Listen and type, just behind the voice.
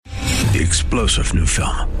the explosive new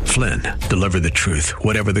film, Flynn, Deliver the Truth,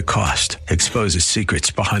 Whatever the Cost, exposes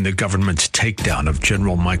secrets behind the government's takedown of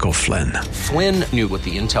General Michael Flynn. Flynn knew what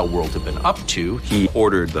the intel world had been up to. He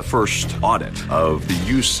ordered the first audit of the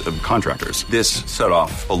use of contractors. This set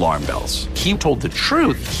off alarm bells. He told the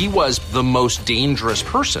truth. He was the most dangerous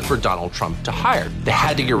person for Donald Trump to hire. They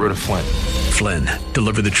had to get rid of Flynn. Flynn,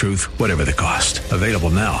 Deliver the Truth, Whatever the Cost. Available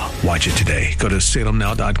now. Watch it today. Go to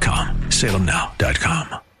salemnow.com.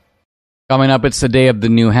 salemnow.com. Coming up, it's the day of the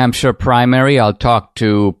New Hampshire primary. I'll talk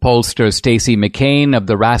to pollster Stacey McCain of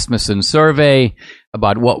the Rasmussen survey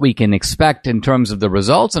about what we can expect in terms of the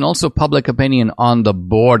results and also public opinion on the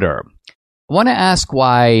border. I want to ask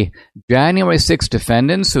why January 6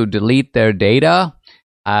 defendants who delete their data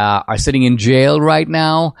are sitting in jail right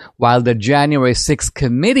now, while the January 6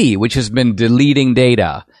 committee, which has been deleting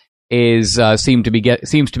data, seems to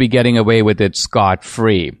be getting away with it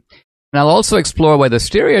scot-free. And I'll also explore whether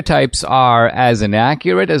stereotypes are as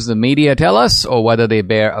inaccurate as the media tell us, or whether they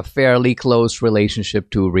bear a fairly close relationship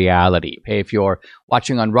to reality. Hey, if you're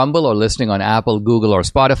watching on Rumble or listening on Apple, Google, or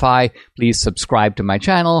Spotify, please subscribe to my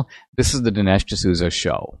channel. This is the Dinesh D'Souza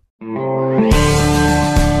Show.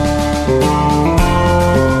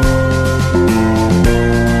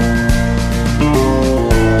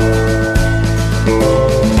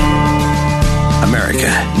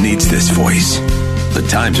 America needs this voice. The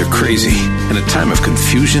times are crazy. In a time of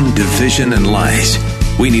confusion, division, and lies,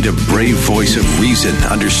 we need a brave voice of reason,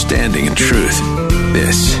 understanding, and truth.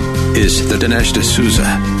 This is the Dinesh D'Souza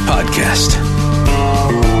Podcast.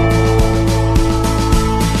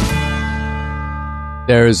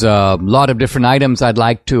 There's a lot of different items I'd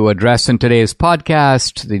like to address in today's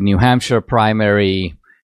podcast. The New Hampshire primary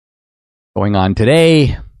going on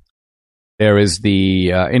today. There is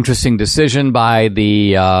the interesting decision by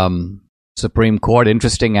the Supreme Court,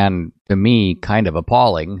 interesting and to me kind of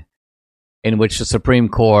appalling, in which the Supreme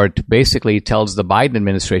Court basically tells the Biden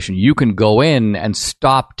administration, you can go in and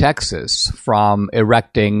stop Texas from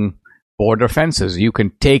erecting border fences. You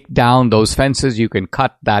can take down those fences. You can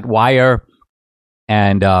cut that wire.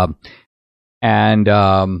 And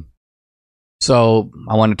so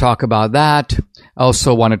I want to talk about that. I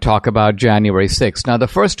also want to talk about January 6th. Now, the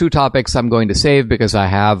first two topics I'm going to save because I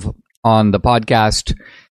have on the podcast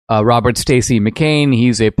Robert Stacey McCain.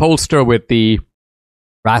 He's a pollster with the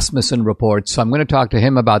Rasmussen Report. So I'm going to talk to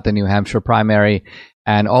him about the New Hampshire primary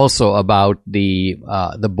and also about the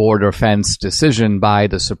border fence decision by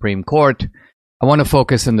the Supreme Court. I want to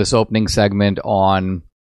focus in this opening segment on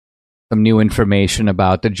some new information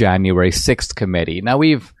about the January 6th committee. Now,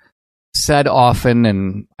 we've said often,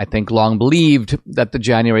 and I think long believed, that the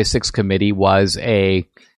January 6th committee was a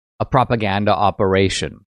propaganda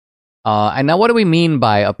operation. And now what do we mean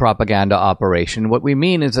by a propaganda operation? What we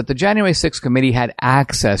mean is that the January 6th committee had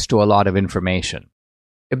access to a lot of information.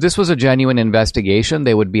 If this was a genuine investigation,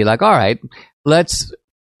 they would be like, all right, let's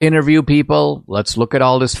interview people. Let's look at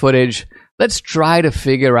all this footage. Let's try to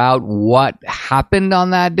figure out what happened on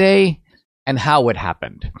that day and how it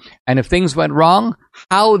happened. And if things went wrong,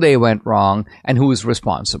 how they went wrong and who is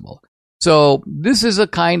responsible. So this is a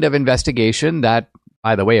kind of investigation that,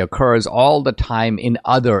 by the way, occurs all the time in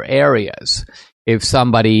other areas. If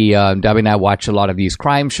somebody, Debbie and I watch a lot of these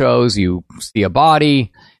crime shows, you see a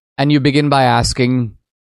body, and you begin by asking,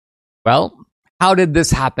 well, how did this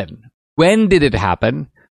happen? When did it happen?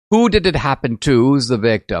 Who did it happen to? Who's the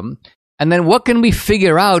victim? And then what can we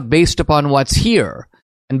figure out based upon what's here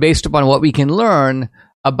and based upon what we can learn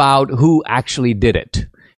about who actually did it?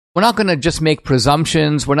 We're not going to just make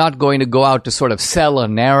presumptions. We're not going to go out to sort of sell a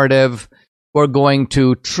narrative. We're going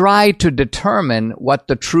to try to determine what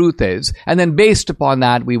the truth is. And then based upon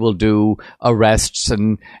that, we will do arrests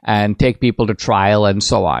and take people to trial and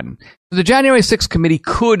so on. The January 6th committee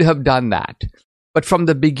could have done that. But from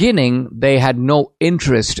the beginning, they had no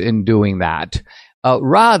interest in doing that.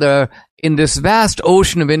 Rather, in this vast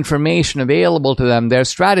ocean of information available to them, their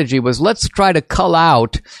strategy was, let's try to cull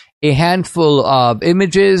out a handful of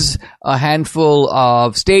images, a handful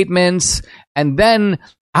of statements, and then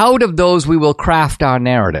out of those, we will craft our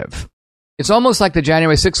narrative. It's almost like the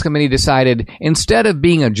January 6th committee decided, instead of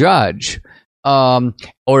being a judge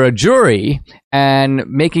or a jury and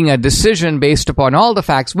making a decision based upon all the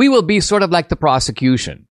facts, we will be sort of like the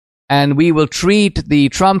prosecution. And we will treat the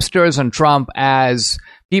Trumpsters and Trump as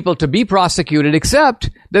people to be prosecuted,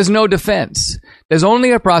 except there's no defense. There's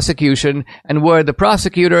only a prosecution, and we're the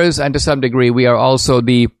prosecutors, and to some degree, we are also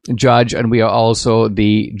the judge, and we are also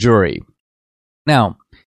the jury. Now,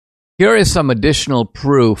 here is some additional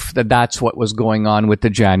proof that that's what was going on with the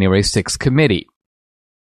January 6th committee.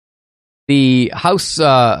 The House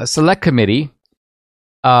Select Committee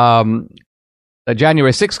the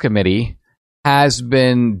January 6th committee has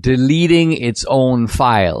been deleting its own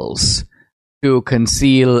files to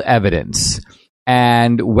conceal evidence.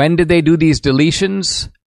 And when did they do these deletions?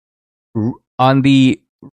 On the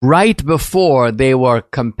right before they were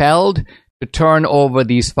compelled to turn over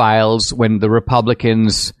these files when the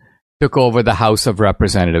Republicans took over the House of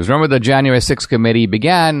Representatives. Remember, the January 6th committee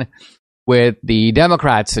began with the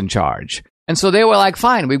Democrats in charge. And so they were like,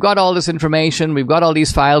 fine, we've got all this information, we've got all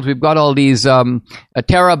these files, we've got all these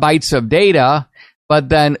terabytes of data, but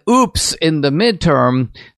then, oops, in the midterm,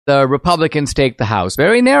 the Republicans take the House.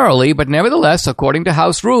 Very narrowly, but nevertheless, according to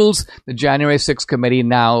House rules, the January 6th committee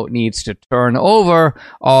now needs to turn over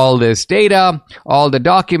all this data, all the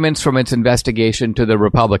documents from its investigation to the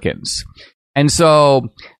Republicans. And so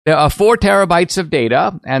there are 4 terabytes of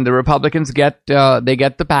data, and the Republicans get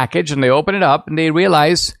the package, and they open it up, and they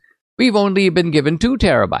realize we've only been given 2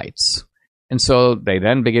 terabytes. And so they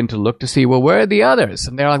then begin to look to see, well, where are the others?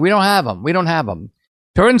 And they're like, we don't have them.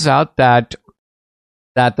 Turns out that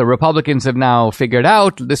the Republicans have now figured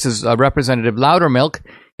out, this is Representative Loudermilk,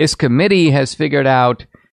 his committee has figured out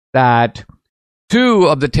that 2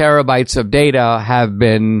 of the terabytes of data have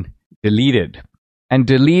been deleted and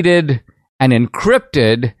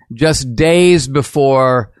encrypted just days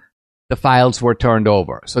before the files were turned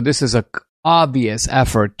over. So this is an obvious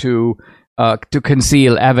effort to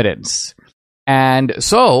conceal evidence. And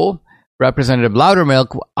so Representative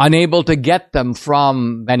Loudermilk, unable to get them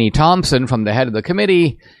from Benny Thompson, from the head of the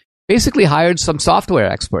committee, basically hired some software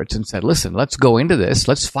experts and said, listen, let's go into this.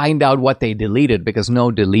 Let's find out what they deleted, because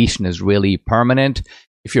no deletion is really permanent.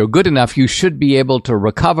 If you're good enough, you should be able to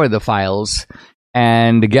recover the files.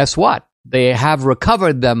 And guess what? They have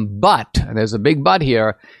recovered them, but, and there's a big but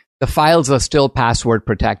here, the files are still password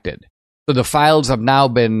protected. So the files have now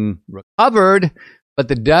been recovered, but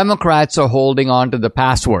the Democrats are holding on to the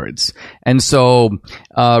passwords. And so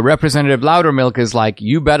Representative Loudermilk is like,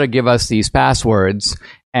 you better give us these passwords.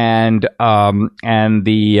 And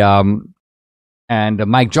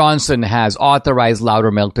Mike Johnson has authorized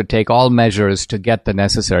Loudermilk to take all measures to get the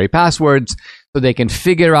necessary passwords so they can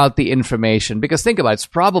figure out the information. Because think about it, it's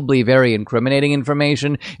probably very incriminating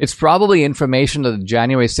information. It's probably information that the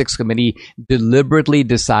January 6th committee deliberately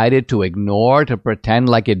decided to ignore, to pretend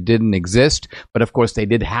like it didn't exist. But of course, they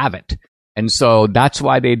did have it. And so that's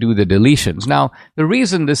why they do the deletions. Now, the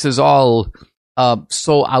reason this is all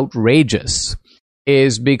so outrageous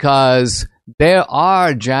is because there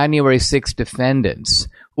are January 6th defendants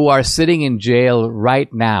who are sitting in jail right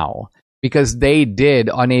now because they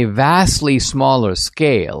did, on a vastly smaller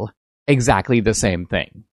scale, exactly the same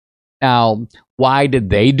thing. Now, why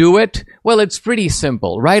did they do it? Well, it's pretty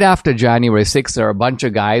simple. Right after January 6th, there are a bunch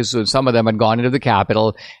of guys, some of them had gone into the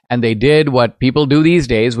Capitol, and they did what people do these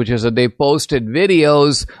days, which is that they posted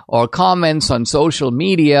videos or comments on social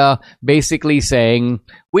media basically saying,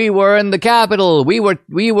 we were in the Capitol, we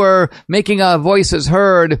were making our voices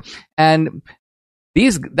heard, and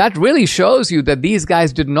that really shows you that these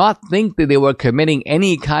guys did not think that they were committing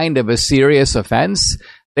any kind of a serious offense.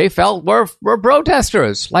 They felt we're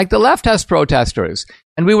protesters, like the left has protesters.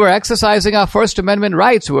 And we were exercising our First Amendment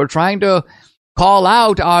rights. We were trying to call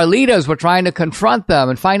out our leaders. We're trying to confront them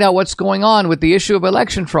and find out what's going on with the issue of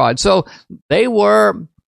election fraud. So they were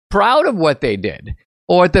proud of what they did.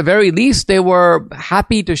 Or at the very least, they were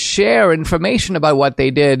happy to share information about what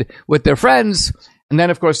they did with their friends. And then,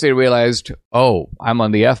 of course, they realized, oh, I'm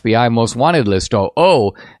on the FBI most wanted list.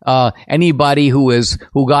 Anybody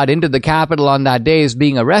who got into the Capitol on that day is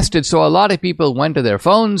being arrested. So a lot of people went to their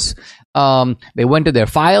phones, they went to their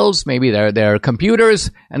files, maybe their computers,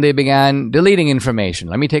 and they began deleting information.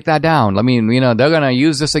 Let me take that down. They're going to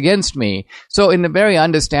use this against me. So in a very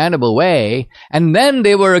understandable way. And then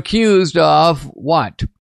they were accused of what?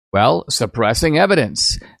 Well, suppressing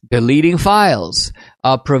evidence, deleting files,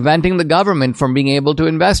 preventing the government from being able to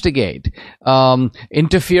investigate,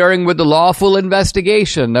 interfering with the lawful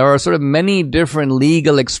investigation. There are sort of many different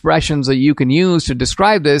legal expressions that you can use to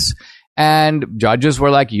describe this. And judges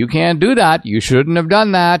were like, you can't do that. You shouldn't have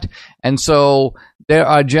done that. And so there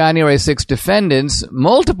are January 6 defendants,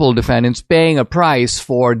 multiple defendants, paying a price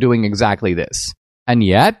for doing exactly this. And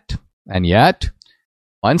yet,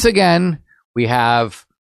 once again, we have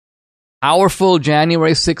powerful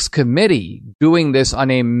January 6th committee doing this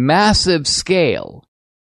on a massive scale,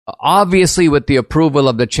 obviously with the approval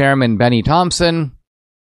of the chairman, Benny Thompson.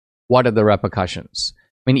 What are the repercussions?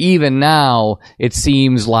 I mean, even now, it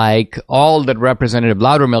seems like all that Representative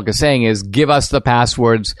Loudermilk is saying is give us the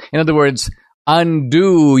passwords. In other words,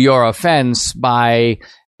 undo your offense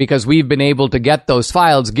because we've been able to get those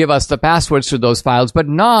files, give us the passwords to those files, but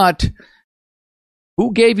not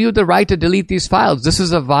Who gave you the right to delete these files? This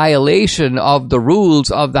is a violation of the rules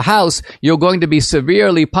of the House. You're going to be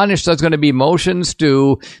severely punished. There's going to be motions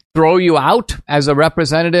to throw you out as a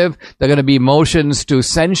representative. There are going to be motions to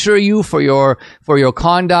censure you for your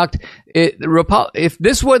conduct. If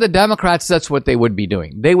this were the Democrats, that's what they would be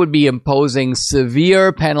doing. They would be imposing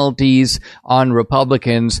severe penalties on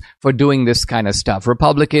Republicans for doing this kind of stuff.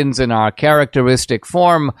 Republicans, in our characteristic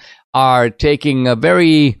form, are taking a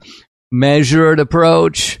very measured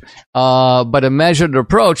approach, but a measured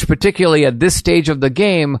approach, particularly at this stage of the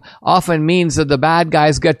game, often means that the bad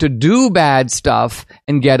guys get to do bad stuff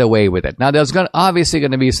and get away with it. Now, there's obviously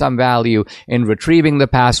going to be some value in retrieving the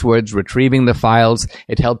passwords, retrieving the files.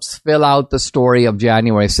 It helps fill out the story of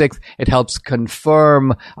January 6th. It helps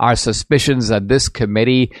confirm our suspicions that this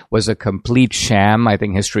committee was a complete sham. I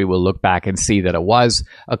think history will look back and see that it was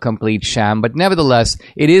a complete sham. But nevertheless,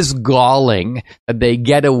 it is galling that they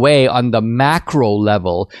get away on the macro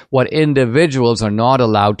level what individuals are not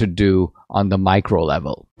allowed to do on the micro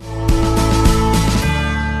level.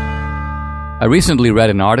 I recently read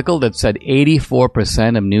an article that said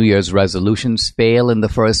 84% of New Year's resolutions fail in the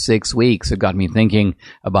first 6 weeks. It got me thinking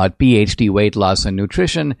about PhD weight loss and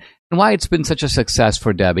nutrition and why it's been such a success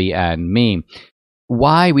for Debbie and me.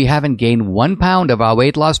 Why we haven't gained 1 pound of our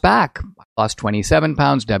weight loss back. I lost 27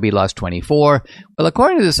 pounds, Debbie lost 24. Well,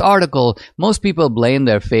 according to this article, most people blame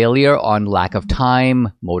their failure on lack of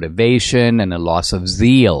time, motivation, and a loss of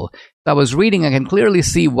zeal. As I was reading, I can clearly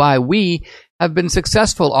see why we have been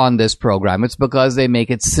successful on this program. It's because they make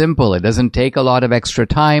it simple. It doesn't take a lot of extra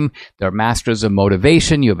time. They're masters of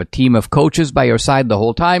motivation. You have a team of coaches by your side the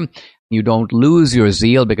whole time. You don't lose your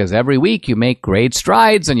zeal because every week you make great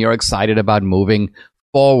strides and you're excited about moving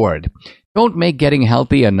forward. Don't make getting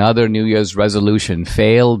healthy another New Year's resolution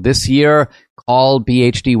fail. This year, call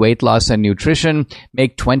PhD Weight Loss and Nutrition.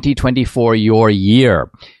 Make 2024 your year.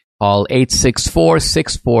 Call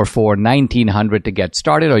 864-644-1900 to get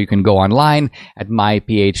started, or you can go online at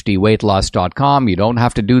myphdweightloss.com. You don't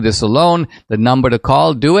have to do this alone. The number to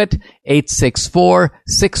call, do it,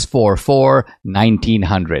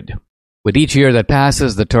 864-644-1900. With each year that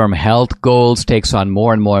passes, the term health goals takes on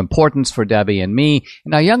more and more importance for Debbie and me.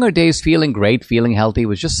 In our younger days, feeling great, feeling healthy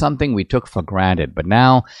was just something we took for granted. But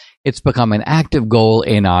now, it's become an active goal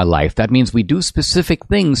in our life. That means we do specific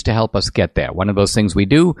things to help us get there. One of those things we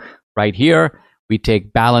do right here, we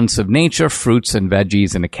take Balance of Nature, fruits and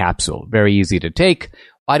veggies in a capsule. Very easy to take.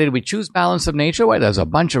 Why did we choose Balance of Nature? Well, there's a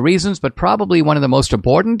bunch of reasons, but probably one of the most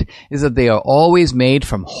important is that they are always made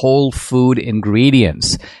from whole food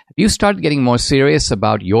ingredients. If you start getting more serious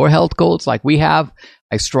about your health goals like we have,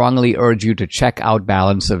 I strongly urge you to check out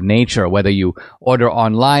Balance of Nature. Whether you order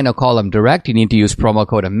online or call them direct, you need to use promo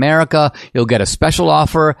code America. You'll get a special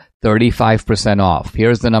offer, 35% off.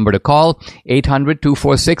 Here's the number to call,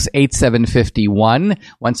 800-246-8751.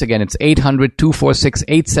 Once again, it's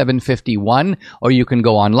 800-246-8751. Or you can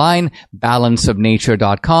go online,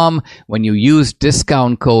 balanceofnature.com. When you use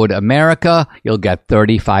discount code America, you'll get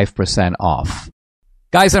 35% off.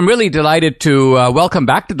 Guys, I'm really delighted to welcome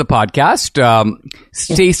back to the podcast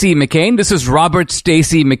Stacey McCain. This is Robert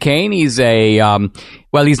Stacey McCain. He's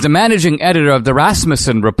he's the managing editor of the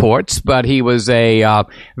Rasmussen Reports, but he was a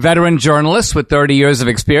veteran journalist with 30 years of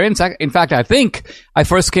experience. In fact, I think I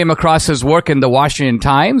first came across his work in the Washington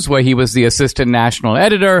Times, where he was the assistant national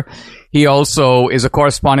editor. He also is a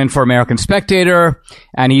correspondent for American Spectator,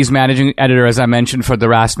 and he's managing editor, as I mentioned, for the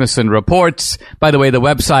Rasmussen Reports. By the way, the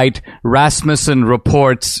website,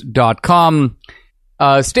 rasmussenreports.com.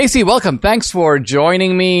 Stacey, welcome. Thanks for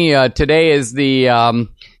joining me. Today is the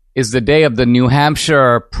day of the New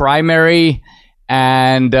Hampshire primary,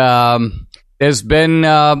 and there's been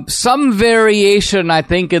some variation, I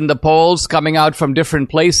think, in the polls coming out from different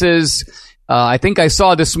places. I think I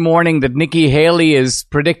saw this morning that Nikki Haley is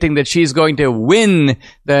predicting that she's going to win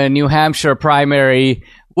the New Hampshire primary.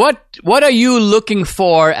 What are you looking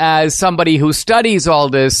for as somebody who studies all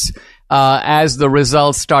this as the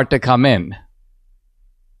results start to come in?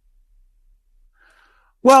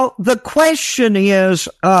 Well, the question is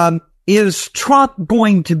Trump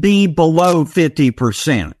going to be below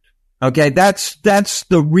 50%? Okay, that's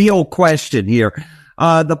the real question here.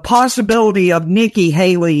 The possibility of Nikki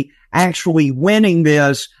Haley actually winning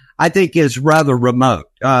this, I think, is rather remote.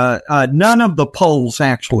 None of the polls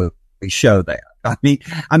actually show that. I mean,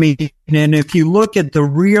 and if you look at the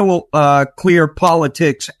real Clear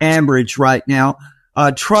Politics average right now,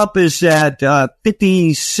 Trump is at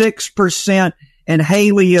 56%, and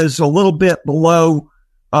Haley is a little bit below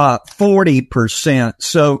 40%.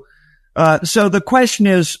 So the question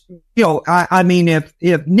is,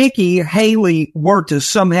 if Nikki Haley were to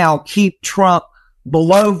somehow keep Trump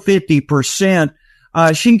below 50%,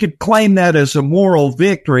 she could claim that as a moral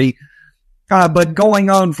victory. But going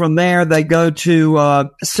on from there, they go to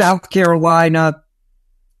South Carolina,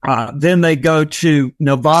 then they go to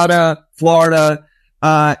Nevada, Florida,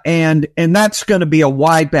 and that's going to be a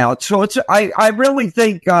wipeout. So I really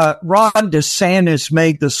think Ron DeSantis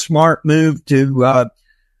made the smart move to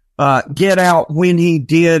get out when he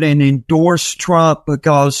did and endorse Trump,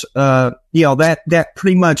 because that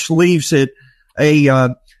pretty much leaves it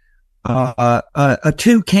a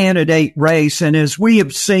two candidate race. And as we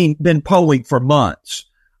have been polling for months,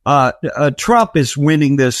 Trump is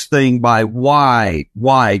winning this thing by wide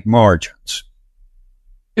margins.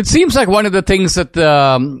 It seems like one of the things that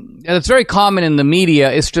that's very common in the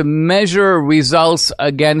media is to measure results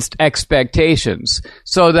against expectations,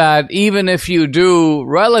 so that even if you do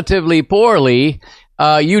relatively poorly,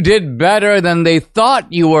 you did better than they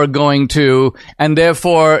thought you were going to, and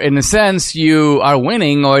therefore, in a sense, you are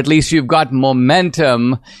winning, or at least you've got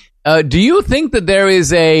momentum. Do you think that there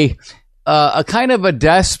is a kind of a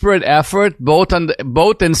desperate effort,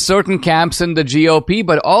 both in certain camps in the GOP,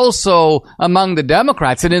 but also among the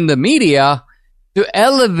Democrats and in the media, to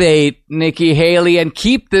elevate Nikki Haley and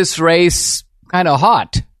keep this race kind of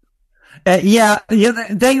hot? Well,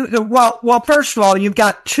 first of all, you've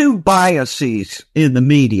got two biases in the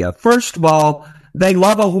media. First of all, they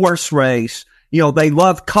love a horse race. They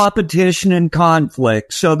love competition and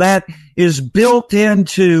conflict. So that is built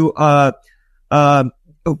into,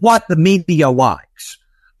 what the media likes.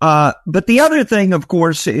 But the other thing, of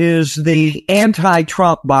course, is the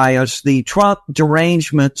anti-Trump bias, the Trump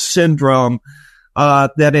derangement syndrome,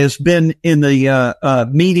 that has been in the,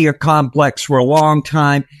 media complex for a long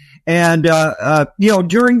time. And,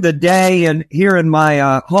 during the day and here in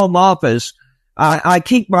my, home office, I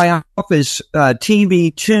keep my office,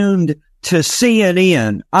 TV tuned to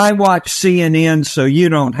CNN. I watch CNN so you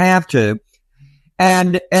don't have to.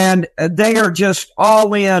 And they are just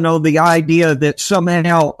all in on the idea that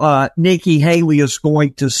somehow, Nikki Haley is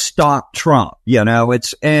going to stop Trump. They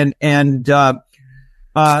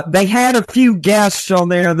had a few guests on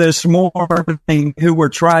there this morning who were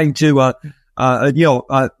trying to,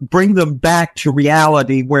 bring them back to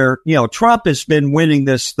reality where, Trump has been winning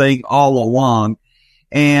this thing all along.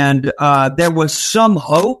 And, there was some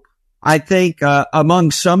hope, I think,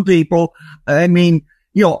 among some people. I mean,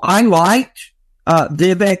 I liked,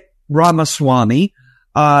 Vivek Ramaswamy.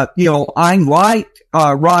 I liked,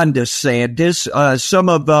 Ron DeSantis. Some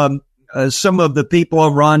of the people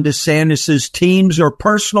on Ron DeSantis's teams are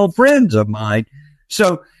personal friends of mine.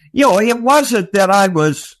 So, it wasn't that I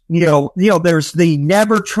was, there's the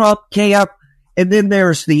never Trump camp, and then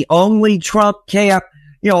there's the only Trump camp.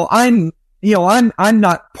 I'm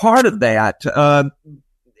not part of that.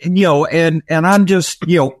 And I'm just,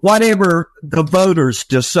 whatever the voters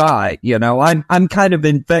decide, I'm kind of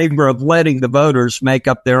in favor of letting the voters make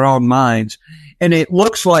up their own minds. And it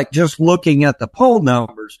looks like, just looking at the poll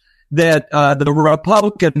numbers, that, the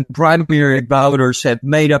Republican primary voters have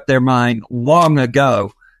made up their mind long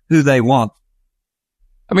ago who they want.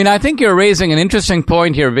 I mean, I think you're raising an interesting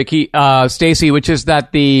point here, Stacey, which is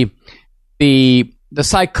that the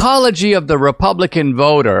psychology of the Republican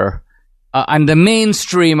voter, and the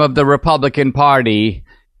mainstream of the Republican Party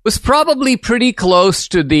was probably pretty close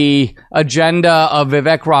to the agenda of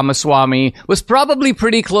Vivek Ramaswamy, was probably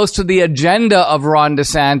pretty close to the agenda of Ron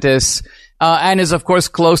DeSantis, and is, of course,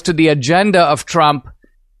 close to the agenda of Trump,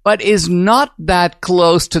 but is not that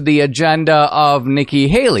close to the agenda of Nikki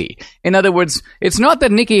Haley. In other words, it's not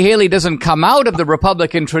that Nikki Haley doesn't come out of the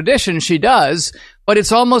Republican tradition. She does, but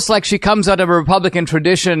it's almost like she comes out of a Republican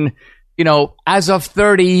tradition, as of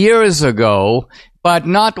 30 years ago, but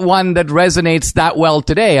not one that resonates that well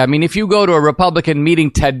today. I mean, if you go to a Republican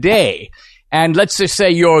meeting today, and let's just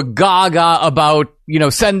say you're gaga about,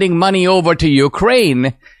 sending money over to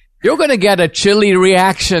Ukraine, you're going to get a chilly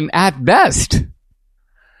reaction at best.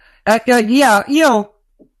 One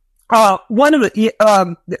of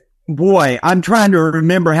the, boy, I'm trying to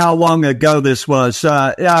remember how long ago this was,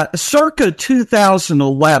 circa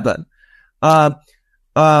 2011.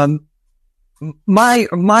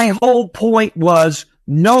 My whole point was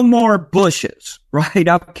no more Bushes, right?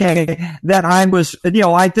 Okay. That I was,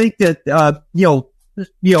 I think that,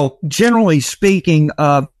 generally speaking,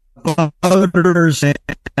 voters and,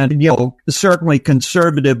 certainly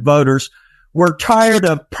conservative voters were tired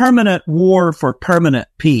of permanent war for permanent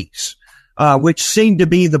peace, which seemed to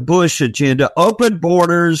be the Bush agenda. Open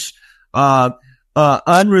borders,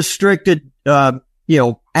 unrestricted,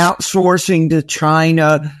 outsourcing to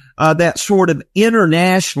China, that sort of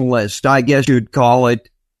internationalist, I guess you'd call it,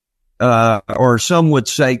 or some would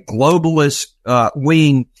say globalist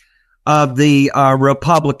wing of the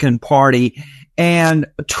Republican Party. And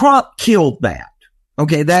Trump killed that.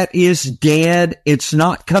 Okay, that is dead. It's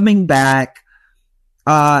not coming back.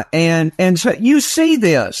 And so you see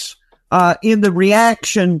this in the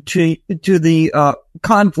reaction to the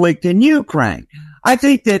conflict in Ukraine. I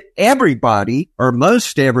think that everybody, or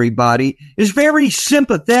most everybody, is very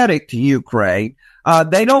sympathetic to Ukraine.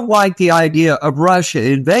 They don't like the idea of Russia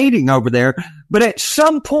invading over there. But at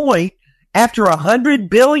some point, after 100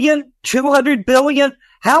 billion, 200 billion,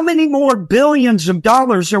 how many more billions of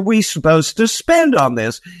dollars are we supposed to spend on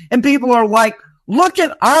this? And people are like, look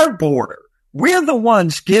at our border. We're the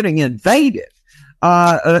ones getting invaded.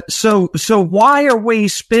 So why are we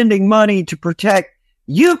spending money to protect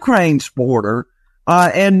Ukraine's border,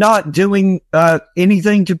 and not doing,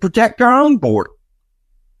 anything to protect our own border?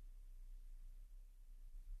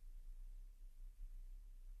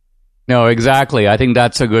 No, exactly. I think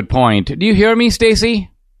that's a good point. Do you hear me, Stacey?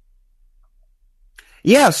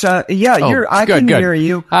 Yes, I can hear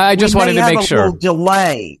you. I just wanted to make sure. A little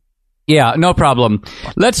delay. Yeah, no problem.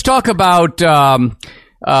 Let's talk about,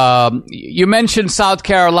 you mentioned South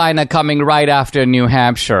Carolina coming right after New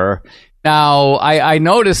Hampshire. Now, I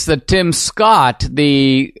noticed that Tim Scott,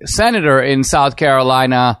 the senator in South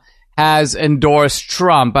Carolina, has endorsed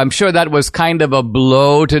Trump. I'm sure that was kind of a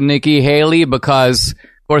blow to Nikki Haley because,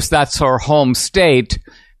 of course, that's her home state.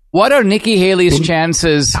 What are Nikki Haley's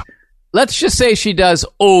chances? Let's just say she does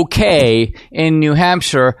okay in New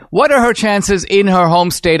Hampshire. What are her chances in her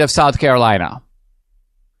home state of South Carolina?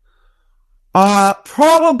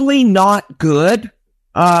 Probably not good.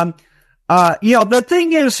 The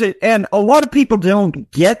thing is, and a lot of people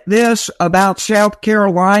don't get this about South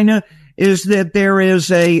Carolina, is that there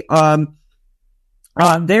is a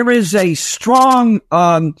strong,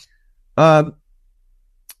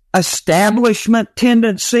 establishment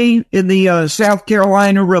tendency in the South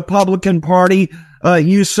Carolina Republican Party.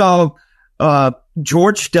 You saw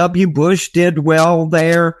George W. Bush did well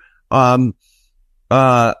there.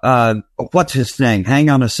 What's his name? Hang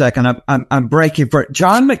on a second. I'm breaking for it.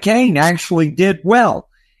 John McCain actually did well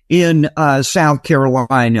in South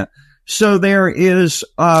Carolina. So there is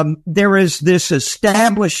this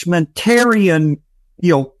establishmentarian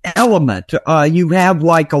element. You have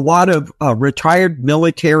like a lot of retired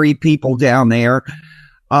military people down there.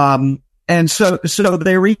 And so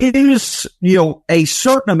there is, a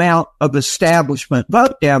certain amount of establishment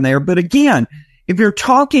vote down there. But again, if you're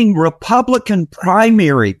talking Republican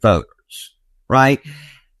primary voters, right?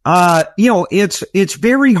 It's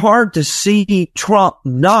very hard to see Trump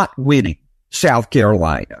not winning South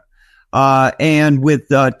Carolina. And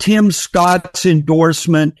with Tim Scott's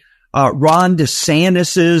endorsement, Ron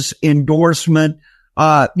DeSantis's endorsement,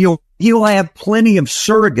 he'll have plenty of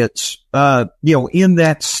surrogates, in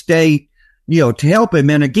that state, to help him.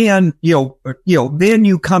 And again, then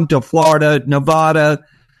you come to Florida, Nevada.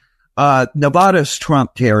 Nevada's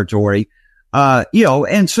Trump territory,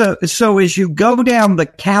 and so as you go down the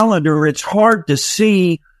calendar, it's hard to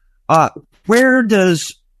see, where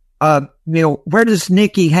does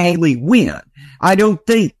Nikki Haley win? I don't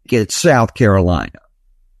think it's South Carolina.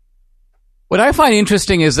 What I find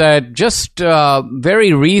interesting is that just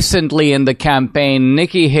very recently in the campaign,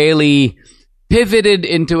 Nikki Haley pivoted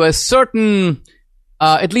into a certain,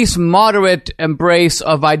 at least moderate embrace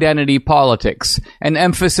of identity politics. An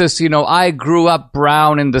emphasis, I grew up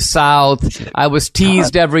brown in the South. I was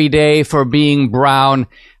teased every day for being brown.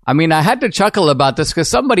 I mean, I had to chuckle about this because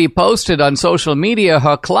somebody posted on social media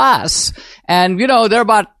her class, and, they're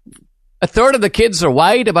about a third of the kids are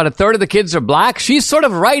white, about a third of the kids are black. She's sort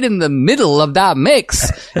of right in the middle of that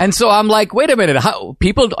mix. And so I'm like, wait a minute, how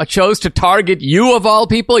people chose to target you of all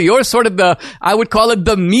people? You're sort of I would call it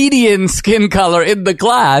the median skin color in the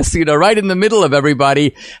class, right in the middle of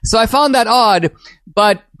everybody. So I found that odd,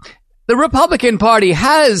 but the Republican Party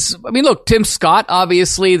has, look, Tim Scott,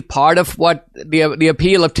 obviously part of what the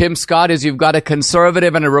appeal of Tim Scott is you've got a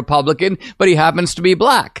conservative and a Republican, but he happens to be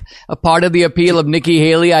black. A part of the appeal of Nikki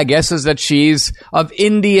Haley, I guess, is that she's of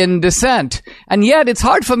Indian descent. And yet it's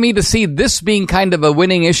hard for me to see this being kind of a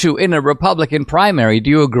winning issue in a Republican primary. Do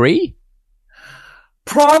you agree?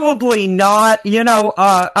 Probably not.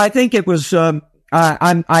 I think it was,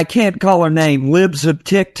 I can't call her name, Libs of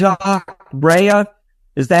TikTok, Rhea.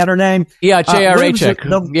 Is that her name? Yeah, J.R.H.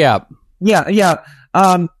 Yeah.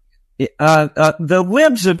 The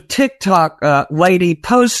Libs of TikTok lady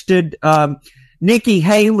posted Nikki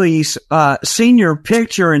Haley's senior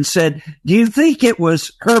picture and said, do you think it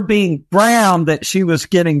was her being brown that she was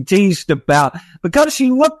getting teased about? Because she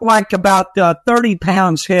looked like about 30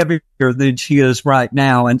 pounds heavier than she is right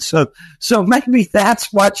now. And so maybe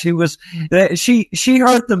that's what she was. She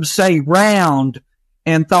heard them say round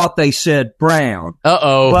and thought they said brown.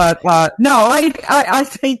 Uh-oh. But no, I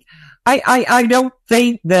think I don't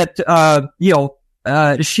think that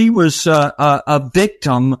she was a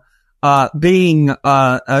victim. Being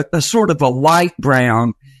a sort of a light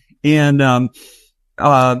brown in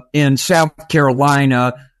South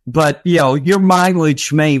Carolina, but your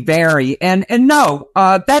mileage may vary. And no,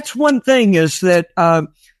 that's one thing is that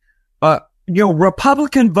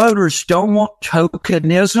Republican voters don't want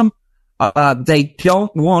tokenism. They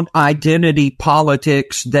don't want identity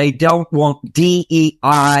politics. They don't want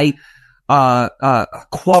DEI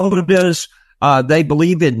quotas. They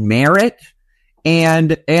believe in merit.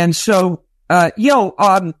 And so, I've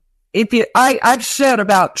said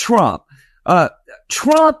about Trump,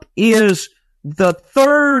 Trump is the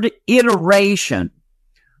third iteration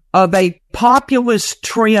of a populist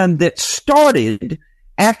trend that started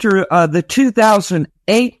after, the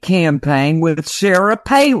 2008 campaign with Sarah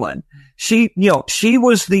Palin. She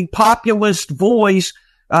was the populist voice,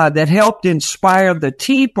 that helped inspire the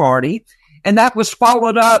Tea Party. And that was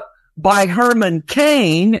followed up by Herman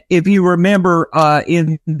Cain, if you remember,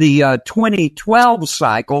 in the 2012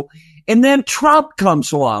 cycle. And then Trump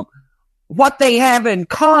comes along. What they have in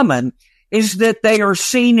common is that they are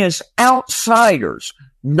seen as outsiders,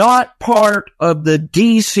 not part of the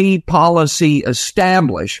DC policy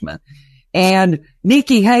establishment. And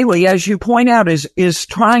Nikki Haley, as you point out, is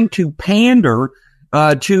trying to pander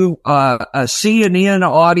to a CNN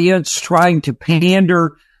audience, trying to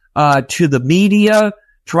pander to the media,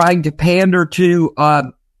 trying to pander to, I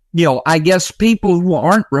guess people who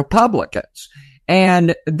aren't Republicans.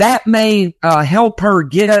 And that may help her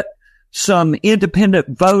get some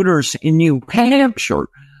independent voters in New Hampshire.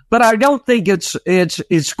 But I don't think it's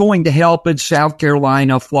going to help in South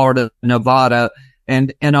Carolina, Florida, Nevada,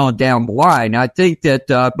 and on down the line. I think that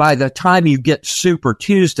by the time you get Super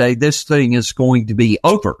Tuesday, this thing is going to be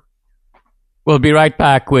over. We'll be right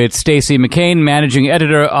back with Stacey McCain, managing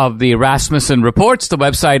editor of the Rasmussen Reports, the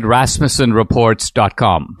website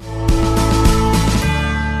rasmussenreports.com.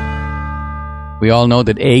 We all know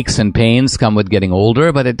that aches and pains come with getting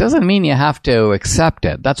older, but it doesn't mean you have to accept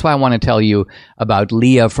it. That's why I want to tell you about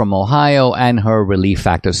Leah from Ohio and her Relief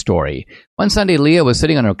Factor story. One Sunday, Leah was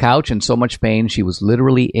sitting on her couch in so much pain, she was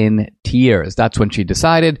literally in tears. That's when she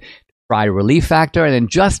decided to try Relief Factor, and in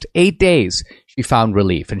just 8 days, she found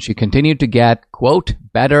relief, and she continued to get, quote,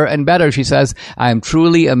 better and better. She says, I am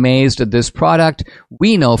truly amazed at this product.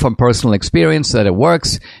 We know from personal experience that it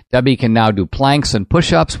works. Debbie can now do planks and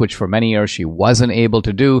push-ups, which for many years she wasn't able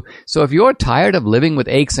to do. So if you're tired of living with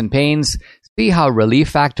aches and pains, see how Relief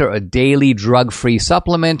Factor, a daily drug-free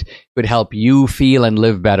supplement, could help you feel and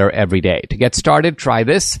live better every day. To get started, try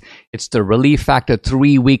this. It's the Relief Factor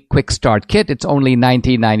 3-week quick start kit. It's only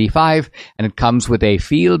 $19.95, and it comes with a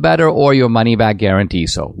feel better or your money back guarantee.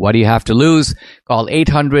 So what do you have to lose? Call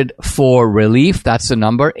 800-4RELIEF. That's the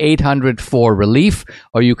number, 800-4RELIEF,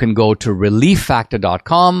 or you can go to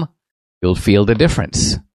relieffactor.com. You'll feel the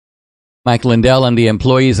difference. Mike Lindell and the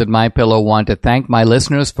employees at MyPillow want to thank my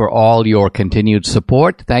listeners for all your continued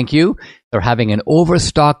support. Thank you. They're having an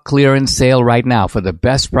overstock clearance sale right now for the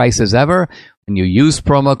best prices ever. When you use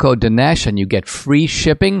promo code Dinesh and you get free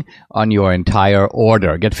shipping on your entire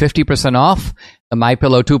order. Get 50% off the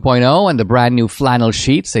MyPillow 2.0 and the brand new flannel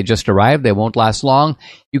sheets. They just arrived. They won't last long.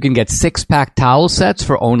 You can get 6-pack towel sets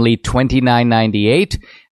for only $29.98.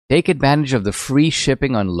 Take advantage of the free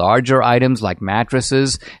shipping on larger items like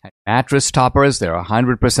mattresses and mattress toppers. They're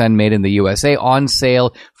 100% made in the USA, on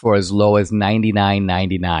sale for as low as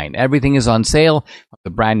 $99.99. Everything is on sale. The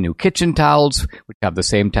brand new kitchen towels, which have the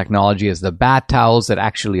same technology as the bath towels that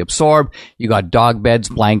actually absorb. You got dog beds,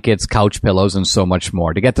 blankets, couch pillows, and so much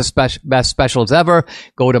more. To get the best specials ever,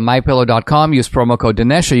 go to MyPillow.com, use promo code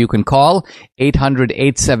Dinesh, or you can call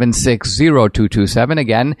 800-876-0227.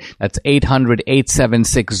 Again, that's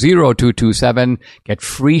 800-876-0227. Get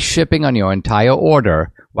free shipping on your entire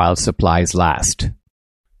order while supplies last.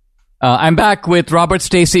 I'm back with Robert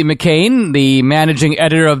Stacey McCain, the managing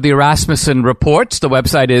editor of the Rasmussen Reports. The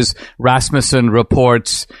website is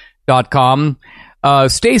rasmussenreports.com.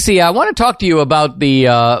 Stacey, I want to talk to you about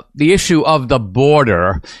the issue of the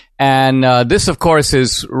border. And this, of course,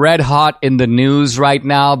 is red hot in the news right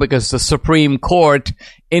now because the Supreme Court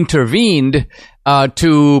intervened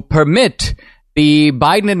to permit the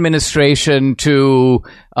Biden administration to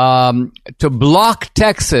block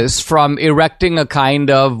Texas from erecting a kind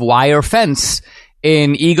of wire fence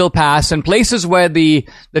in Eagle Pass and places where the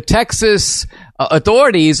Texas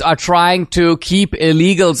authorities are trying to keep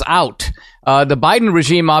illegals out. The Biden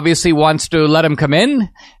regime obviously wants to let them come in.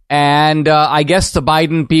 And I guess the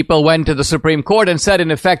Biden people went to the Supreme Court and said,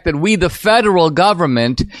 in effect, that we, the federal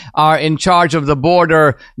government, are in charge of the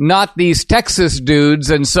border, not these Texas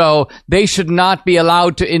dudes. And so they should not be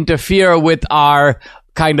allowed to interfere with our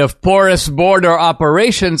kind of porous border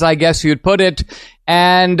operations, I guess you'd put it.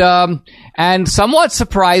 And somewhat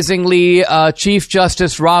surprisingly, Chief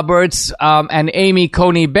Justice Roberts and Amy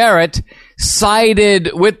Coney Barrett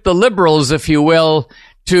sided with the liberals, if you will,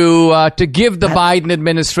 to give the Biden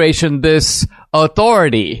administration this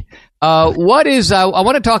authority. I want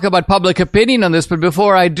to talk about public opinion on this, but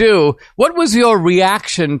before I do, what was your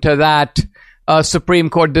reaction to that Supreme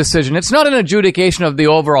Court decision? It's not an adjudication of the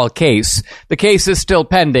overall case. The case is still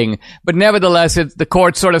pending, but nevertheless, the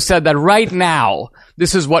court sort of said that right now,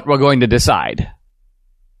 this is what we're going to decide.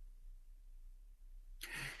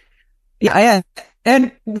 Yeah,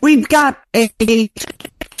 and we've got a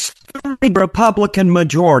Republican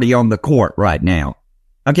majority on the court right now.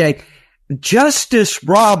 Okay. Justice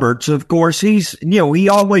Roberts, of course, he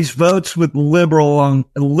always votes with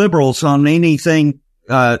liberals on anything,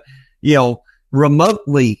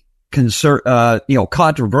 remotely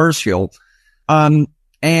controversial.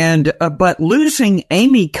 But losing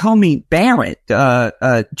Amy Coney Barrett,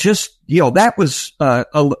 that was a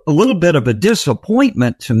little bit of a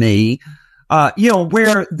disappointment to me,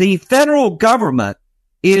 where the federal government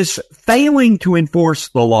is failing to enforce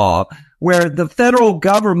the law, where the federal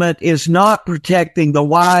government is not protecting the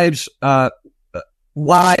lives,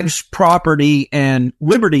 property, and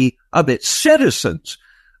liberty of its citizens.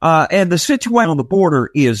 And the situation on the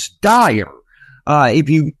border is dire, if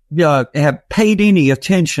you have paid any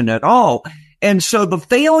attention at all. And so the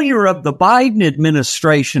failure of the Biden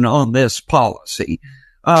administration on this policy,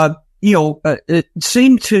 it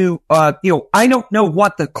seemed to, I don't know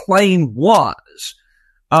what the claim was,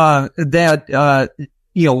 that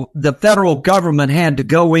the federal government had to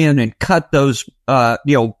go in and cut those,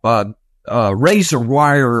 razor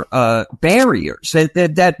wire, barriers.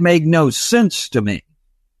 That made no sense to me.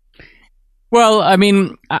 Well, I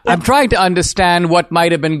mean, I'm trying to understand what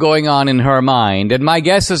might have been going on in her mind. And my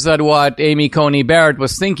guess is that what Amy Coney Barrett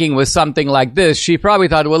was thinking was something like this. She probably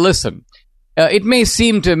thought, well, listen, it may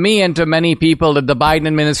seem to me and to many people that the Biden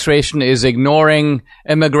administration is ignoring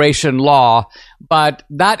immigration law, but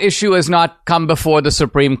that issue has not come before the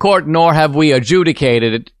Supreme Court, nor have we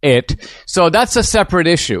adjudicated it. So that's a separate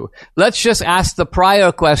issue. Let's just ask the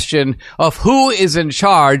prior question of who is in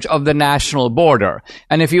charge of the national border.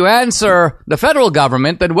 And if you answer the federal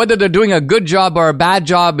government, then whether they're doing a good job or a bad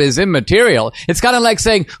job is immaterial. It's kind of like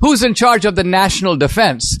saying who's in charge of the national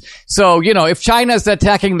defense. So, if China's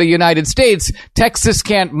attacking the United States, Texas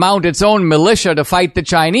can't mount its own militia to fight the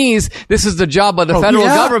Chinese. This is the job of the federal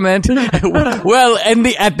government. Well,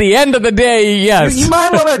 at the end of the day, yes. You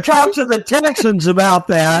might want to talk to the Texans about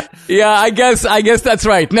that. Yeah, I guess that's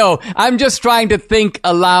right. No, I'm just trying to think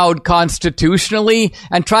aloud constitutionally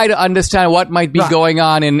and try to understand what might be going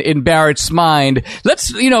on in Barrett's mind.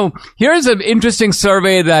 Let's, here's an interesting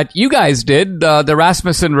survey that you guys did, the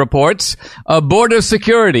Rasmussen reports, border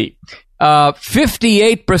security.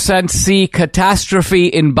 58% see catastrophe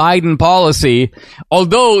in Biden policy,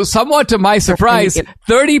 although somewhat to my surprise,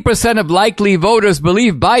 30% of likely voters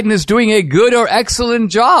believe Biden is doing a good or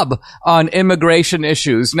excellent job on immigration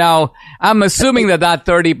issues. Now, I'm assuming that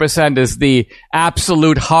 30% is the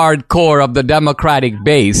absolute hardcore of the Democratic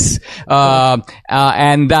base,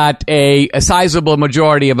 and that a sizable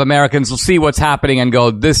majority of Americans will see what's happening and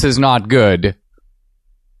go, this is not good.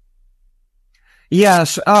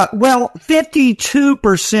 Yes.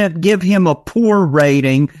 52% give him a poor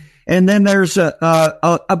rating. And then there's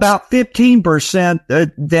about 15%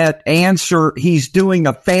 that answer he's doing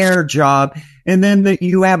a fair job. And then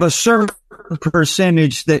you have a certain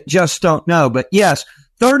percentage that just don't know. But yes,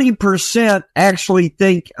 30% actually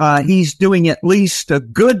think he's doing at least a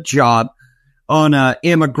good job on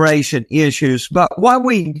immigration issues. But what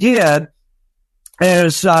we did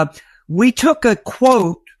is we took a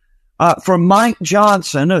quote from Mike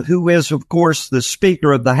Johnson, who is, of course, the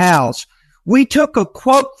Speaker of the House. We took a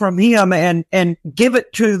quote from him and give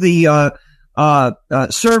it to the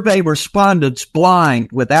survey respondents blind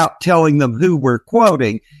without telling them who we're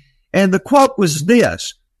quoting. And the quote was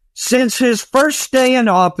this: "Since his first day in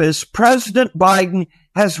office, President Biden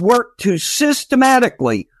has worked to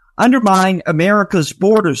systematically undermine America's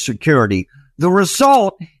border security The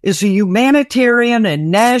result is a humanitarian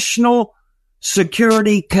and national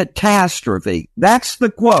security catastrophe. That's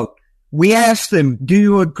the quote. We asked them, do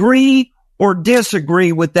you agree or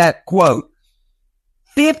disagree with that quote?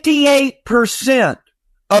 58%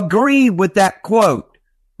 agree with that quote,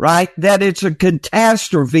 right? That it's a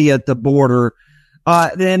catastrophe at the border.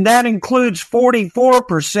 And that includes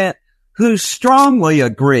 44% who strongly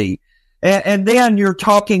agree. And then you're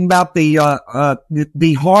talking about the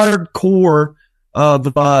hardcore of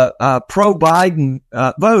pro-Biden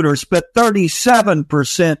voters, but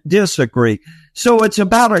 37% disagree. So it's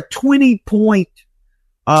about a 20-point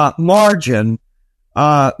margin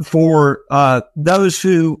for those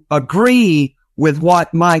who agree with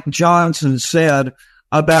what Mike Johnson said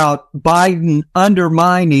about Biden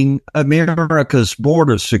undermining America's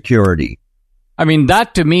border security. I mean,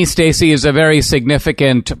 that to me, Stacey, is a very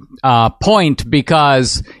significant point,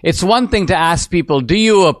 because it's one thing to ask people, do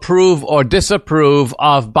you approve or disapprove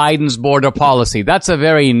of Biden's border policy? That's a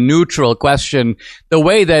very neutral question. The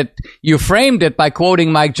way that you framed it by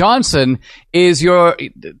quoting Mike Johnson is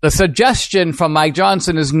the suggestion from Mike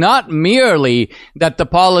Johnson is not merely that the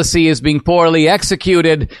policy is being poorly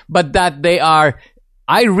executed, but that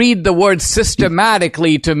I read the word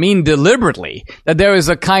systematically to mean deliberately, that there is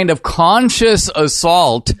a kind of conscious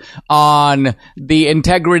assault on the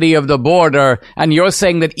integrity of the border. And you're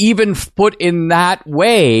saying that even put in that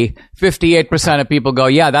way, 58% of people go,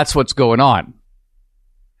 yeah, that's what's going on.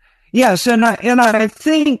 Yes. And I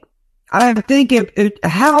think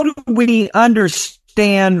how do we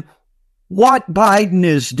understand what Biden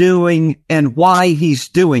is doing and why he's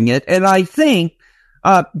doing it? And I think,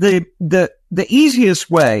 the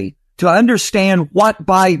easiest way to understand what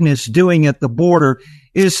Biden is doing at the border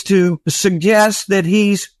is to suggest that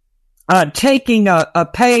he's taking a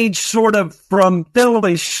page sort of from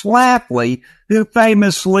Phyllis Schlafly, who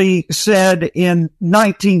famously said in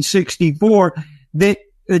 1964 that,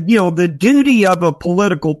 the duty of a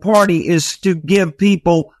political party is to give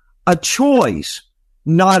people a choice,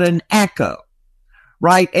 not an echo,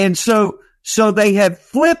 right? And so they have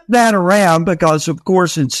flipped that around because, of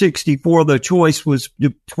course, in 64, the choice was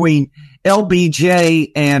between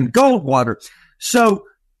LBJ and Goldwater. So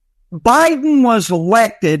Biden was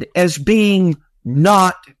elected as being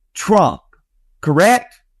not Trump,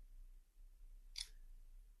 correct?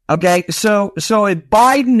 Okay, so if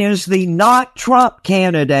Biden is the not Trump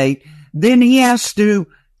candidate, then he has to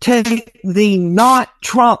take the not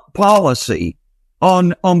Trump policy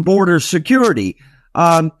on border security.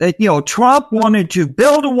 Trump wanted to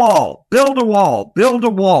build a wall,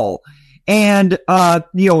 and,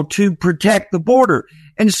 to protect the border.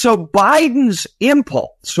 And so Biden's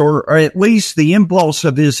impulse, or at least the impulse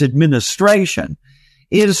of his administration,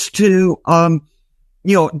 is to,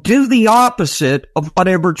 do the opposite of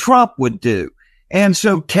whatever Trump would do. And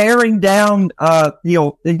so tearing down,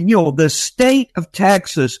 the state of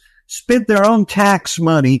Texas spent their own tax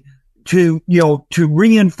money to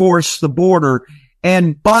reinforce the border.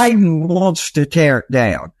 And Biden wants to tear it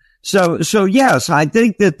down. So yes, I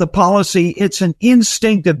think that the policy, it's an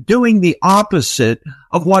instinct of doing the opposite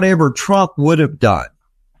of whatever Trump would have done.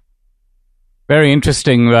 Very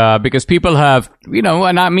interesting, because people have,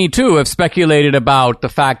 and me too, have speculated about the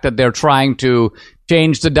fact that they're trying to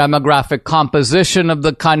change the demographic composition of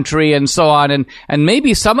the country and so on. And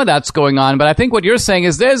maybe some of that's going on. But I think what you're saying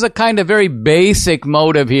is there's a kind of very basic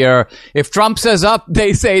motive here. If Trump says up,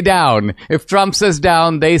 they say down. If Trump says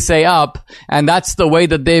down, they say up. And that's the way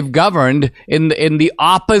that they've governed in the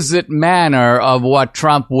opposite manner of what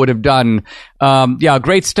Trump would have done.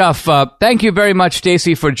 Great stuff. Thank you very much,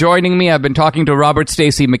 Stacey, for joining me. I've been talking to Robert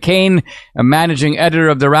Stacey McCain, a managing editor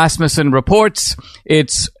of the Rasmussen Reports.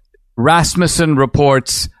 It's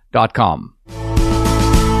RasmussenReports.com.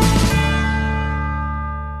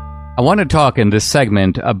 I want to talk in this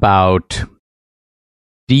segment about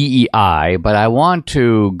DEI, but I want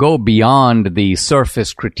to go beyond the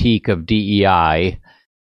surface critique of DEI,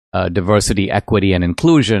 diversity, equity, and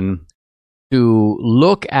inclusion, to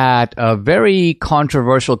look at a very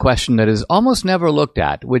controversial question that is almost never looked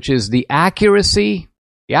at, which is the accuracy,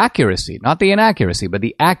 not the inaccuracy, but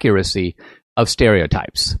the accuracy of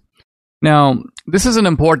stereotypes. Now, this is an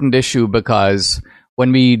important issue because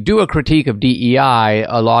when we do a critique of DEI,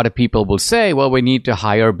 a lot of people will say, well, we need to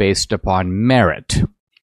hire based upon merit.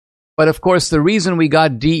 But of course, the reason we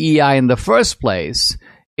got DEI in the first place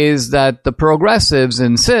is that the progressives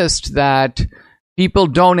insist that people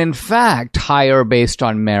don't, in fact, hire based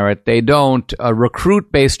on merit. They don't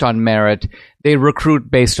recruit based on merit. They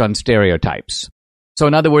recruit based on stereotypes. So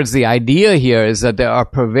in other words, the idea here is that there are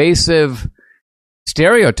pervasive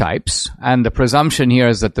stereotypes, and the presumption here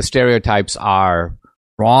is that the stereotypes are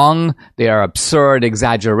wrong, they are absurd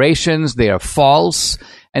exaggerations, they are false.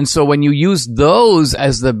 And so when you use those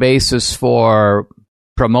as the basis for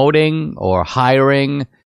promoting or hiring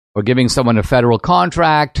or giving someone a federal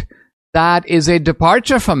contract, that is a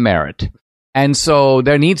departure from merit. And so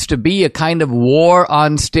there needs to be a kind of war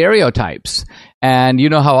on stereotypes. And you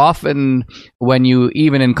know how often when you,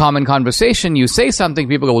 even in common conversation, you say something,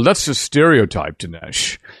 people go, well, that's just stereotype,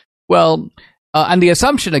 Dinesh. Well, and the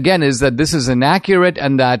assumption, again, is that this is inaccurate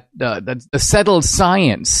and that the settled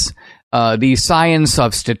science, the science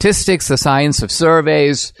of statistics, the science of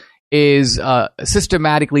surveys, is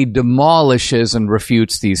systematically demolishes and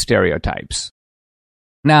refutes these stereotypes.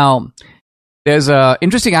 Now, there's an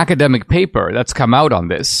interesting academic paper that's come out on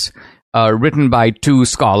this, written by two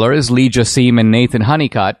scholars, Lee Jassim and Nathan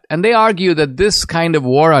Honeycutt, and they argue that this kind of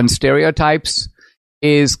war on stereotypes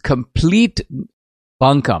is complete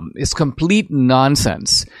bunkum, is complete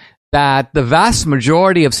nonsense, that the vast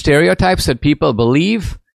majority of stereotypes that people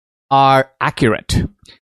believe are accurate.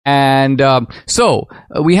 And so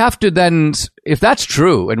we have to then, if that's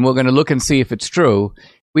true, and we're going to look and see if it's true,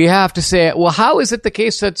 we have to say, well, how is it the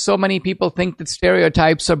case that so many people think that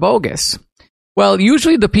stereotypes are bogus? Well,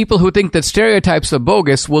 usually the people who think that stereotypes are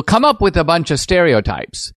bogus will come up with a bunch of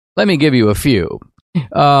stereotypes. Let me give you a few.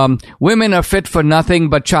 Women are fit for nothing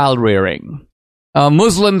but child rearing.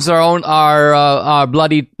 Muslims are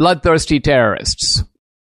bloodthirsty terrorists.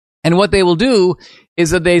 And what they will do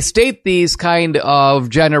is that they state these kind of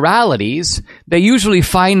generalities. They usually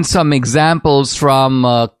find some examples from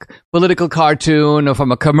a political cartoon or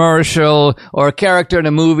from a commercial or a character in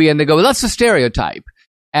a movie, and they go, well, that's a stereotype.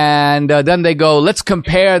 And then they go, let's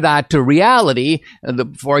compare that to reality.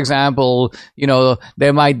 For example,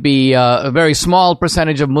 there might be a very small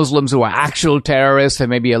percentage of Muslims who are actual terrorists, and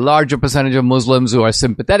maybe a larger percentage of Muslims who are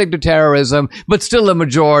sympathetic to terrorism, but still a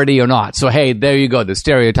majority are not. So, hey, there you go. The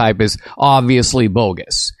stereotype is obviously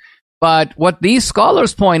bogus. But what these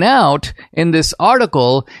scholars point out in this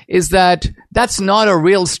article is that that's not a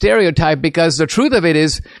real stereotype, because the truth of it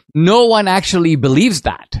is no one actually believes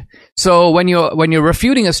that. So when you're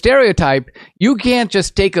refuting a stereotype, you can't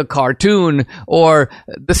just take a cartoon, or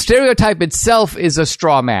the stereotype itself is a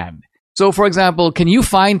straw man. So, for example, can you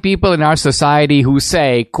find people in our society who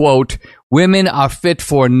say, quote, women are fit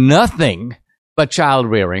for nothing but child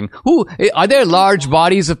rearing? Are there large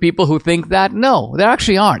bodies of people who think that? No, there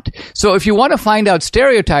actually aren't. So if you want to find out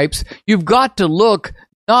stereotypes, you've got to look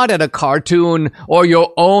not at a cartoon or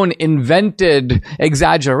your own invented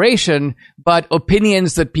exaggeration, but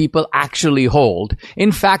opinions that people actually hold.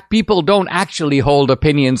 In fact, people don't actually hold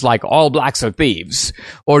opinions like all blacks are thieves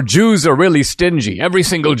or Jews are really stingy. Every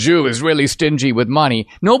single Jew is really stingy with money.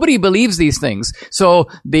 Nobody believes these things. So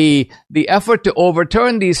the effort to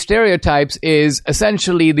overturn these stereotypes is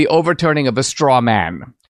essentially the overturning of a straw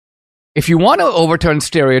man. If you want to overturn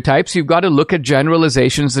stereotypes, you've got to look at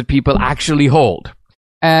generalizations that people actually hold.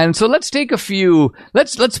 And so let's take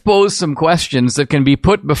let's pose some questions that can be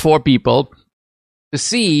put before people to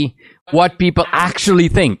see what people actually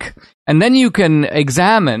think. And then you can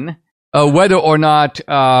examine whether or not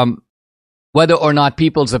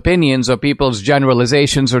people's opinions or people's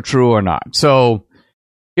generalizations are true or not. So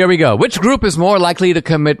here we go. Which group is more likely to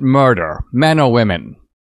commit murder, men or women?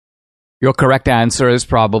 Your correct answer is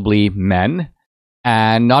probably men.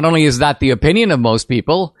 And not only is that the opinion of most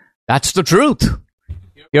people, that's the truth.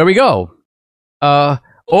 Here we go.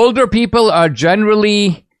 Older people are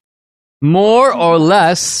generally more or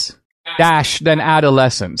less than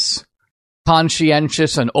adolescents,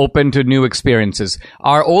 conscientious and open to new experiences.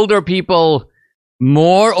 Are older people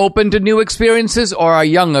more open to new experiences, or are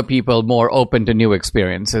younger people more open to new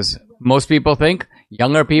experiences? Most people think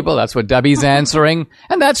younger people. That's what Debbie's answering.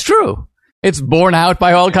 And that's true. It's borne out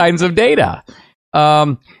by all kinds of data.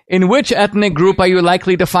 In which ethnic group are you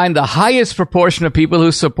likely to find the highest proportion of people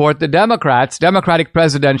who support the Democratic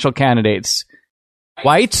presidential candidates?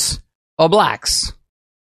 Whites or blacks?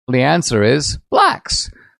 The answer is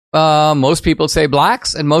blacks. Most people say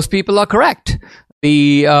blacks, and most people are correct.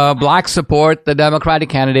 The blacks support the Democratic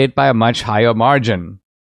candidate by a much higher margin.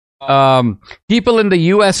 People in the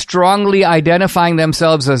U.S. strongly identifying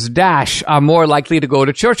themselves as Dash are more likely to go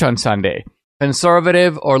to church on Sunday.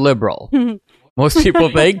 Conservative or liberal? Most people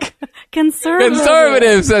think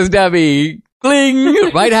conservative, says Debbie.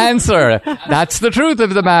 Cling. Right answer. That's the truth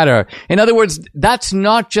of the matter. In other words, that's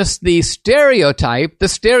not just the stereotype. The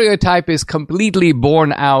stereotype is completely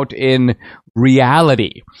borne out in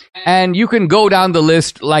reality. And you can go down the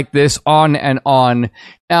list like this on and on.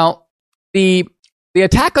 Now, the the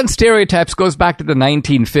attack on stereotypes goes back to the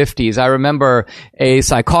 1950s. I remember a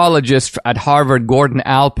psychologist at Harvard, Gordon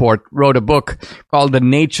Allport, wrote a book called The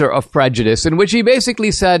Nature of Prejudice, in which he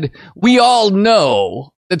basically said, we all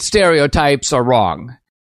know that stereotypes are wrong.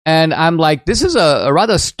 And I'm like, this is a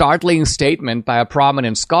rather startling statement by a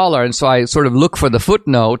prominent scholar. And so I sort of look for the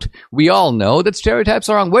footnote. We all know that stereotypes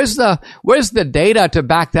are wrong. Where's the data to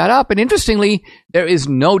back that up? And interestingly, there is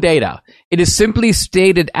no data. It is simply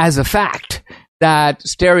stated as a fact that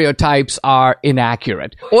stereotypes are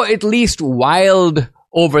inaccurate, or at least wild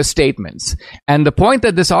overstatements. And the point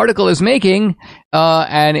that this article is making,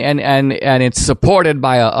 and it's supported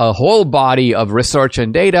by a whole body of research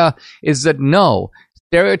and data, is that no,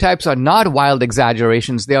 stereotypes are not wild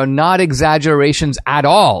exaggerations. They are not exaggerations at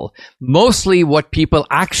all. Mostly what people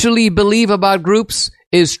actually believe about groups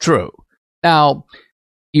is true. Now,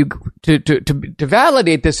 to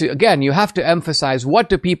validate this, again, you have to emphasize, what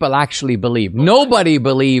do people actually believe? Nobody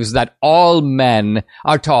believes that all men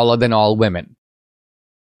are taller than all women,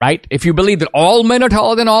 right? If you believe that all men are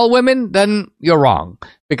taller than all women, then you're wrong,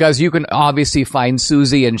 because you can obviously find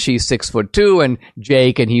Susie and she's 6'2", and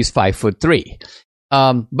Jake and he's 5'3".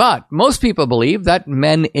 But most people believe that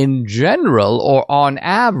men in general, or on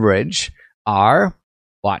average, are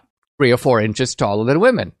 3 or 4 inches taller than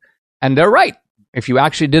women, and they're right. If you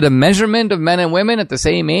actually did a measurement of men and women at the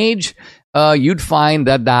same age, you'd find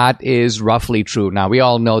that that is roughly true. Now, we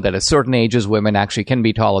all know that at certain ages, women actually can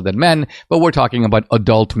be taller than men, but we're talking about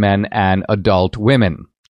adult men and adult women.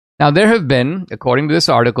 Now, there have been, according to this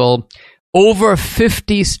article, over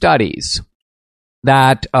 50 studies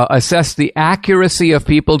that assess the accuracy of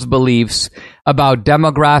people's beliefs about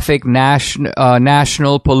demographic,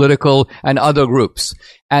 national, political, and other groups.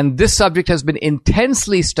 And this subject has been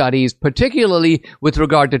intensely studied, particularly with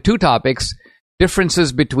regard to 2 topics: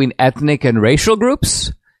 differences between ethnic and racial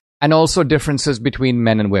groups, and also differences between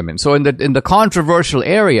men and women. So in the controversial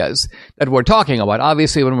areas that we're talking about,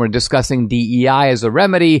 obviously when we're discussing DEI as a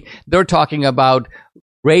remedy, they're talking about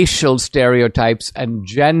racial stereotypes and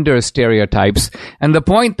gender stereotypes. And the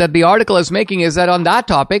point that the article is making is that on that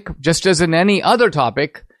topic, just as in any other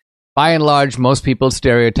topic, by and large, most people's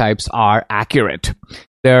stereotypes are accurate.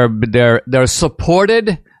 They're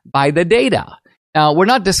supported by the data. Now, we're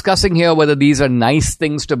not discussing here whether these are nice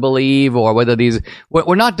things to believe, or whether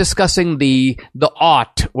we're not discussing the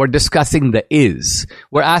ought, we're discussing the is.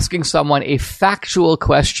 We're asking someone a factual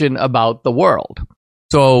question about the world.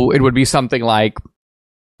 So it would be something like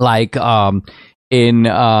in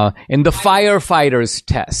the firefighters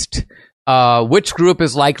test, which group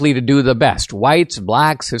is likely to do the best? Whites,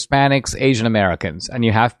 blacks, Hispanics, Asian Americans. And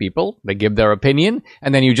you have people, they give their opinion,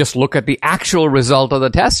 and then you just look at the actual result of the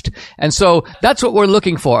test. And so that's what we're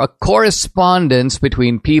looking for, a correspondence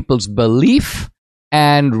between people's belief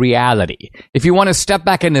and reality. If you want to step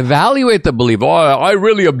back and evaluate the belief, I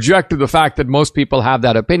really object to the fact that most people have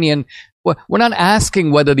that opinion. We're not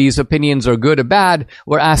asking whether these opinions are good or bad.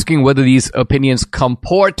 We're asking whether these opinions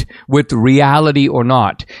comport with reality or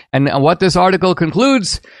not. And what this article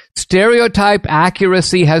concludes, stereotype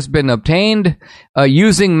accuracy has been obtained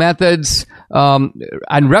using methods and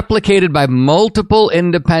replicated by multiple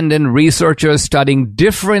independent researchers studying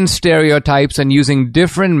different stereotypes and using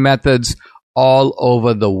different methods all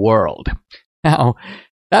over the world. Now,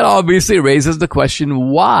 that obviously raises the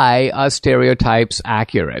question, why are stereotypes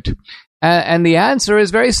accurate? And the answer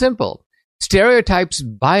is very simple. Stereotypes,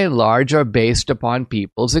 by and large, are based upon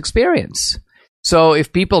people's experience. So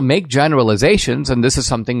if people make generalizations, and this is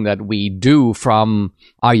something that we do from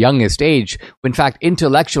our youngest age, in fact,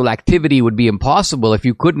 intellectual activity would be impossible if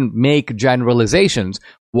you couldn't make generalizations.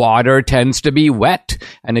 Water tends to be wet,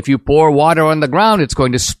 and if you pour water on the ground, it's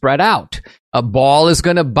going to spread out. A ball is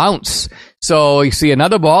going to bounce. So you see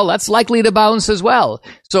another ball, that's likely to bounce as well.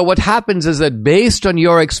 So what happens is that based on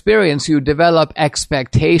your experience, you develop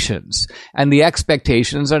expectations. And the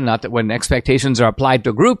expectations are not that when expectations are applied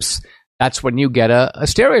to groups, that's when you get a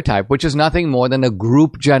stereotype, which is nothing more than a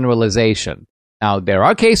group generalization. Now, there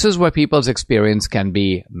are cases where people's experience can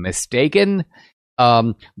be mistaken,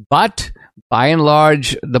 but by and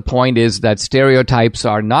large, the point is that stereotypes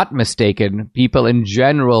are not mistaken. People in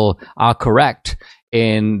general are correct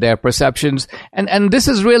in their perceptions. And this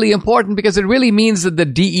is really important because it really means that the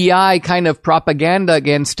DEI kind of propaganda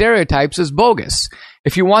against stereotypes is bogus.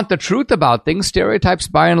 If you want the truth about things, stereotypes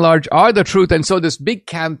by and large are the truth. And so this big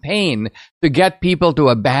campaign to get people to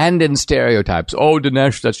abandon stereotypes. Oh,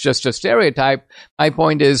 Dinesh, that's just a stereotype. My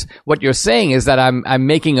point is, what you're saying is that I'm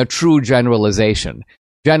making a true generalization.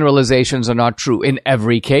 Generalizations are not true in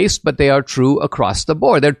every case, but they are true across the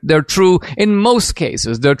board. They're true in most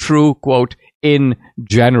cases. They're true, quote, in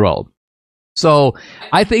general. So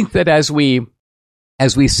I think that as we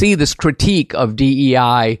see this critique of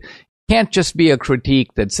DEI, can't just be a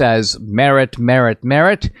critique that says merit, merit,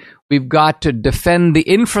 merit. We've got to defend the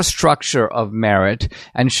infrastructure of merit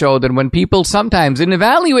and show that when people sometimes, in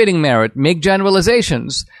evaluating merit, make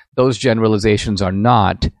generalizations, those generalizations are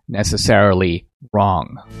not necessarily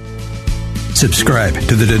wrong. Subscribe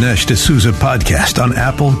to the Dinesh D'Souza podcast on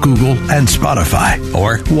Apple, Google, and Spotify,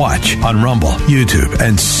 or watch on Rumble, YouTube,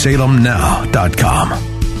 and SalemNow.com.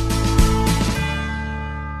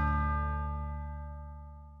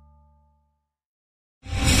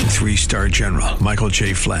 3-star General Michael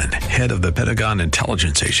J. Flynn, head of the Pentagon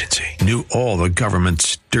Intelligence Agency, knew all the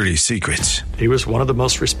government's dirty secrets. He was one of the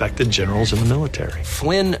most respected generals in the military.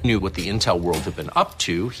 Flynn knew what the intel world had been up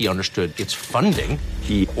to. He understood its funding.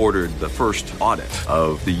 He ordered the first audit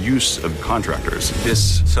of the use of contractors.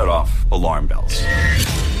 This set off alarm bells.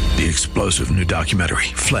 The explosive new documentary,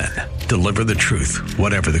 Flynn, Deliver the Truth,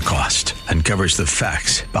 Whatever the Cost, uncovers the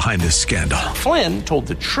facts behind this scandal. Flynn told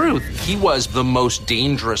the truth. He was the most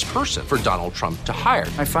dangerous person for Donald Trump to hire.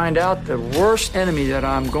 I find out the worst enemy that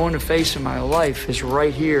I'm going to face in my life is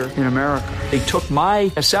right here in America. They took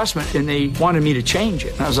my assessment and they wanted me to change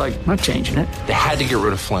it. And I was like, I'm not changing it. They had to get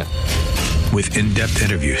rid of Flynn. With in-depth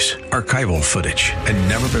interviews, archival footage, and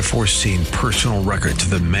never-before-seen personal records of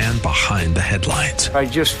the man behind the headlines. I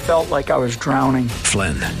just felt like I was drowning.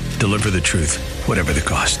 Flynn, Deliver the Truth, Whatever the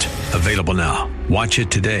Cost. Available now. Watch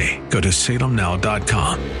it today. Go to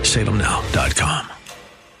SalemNow.com. SalemNow.com.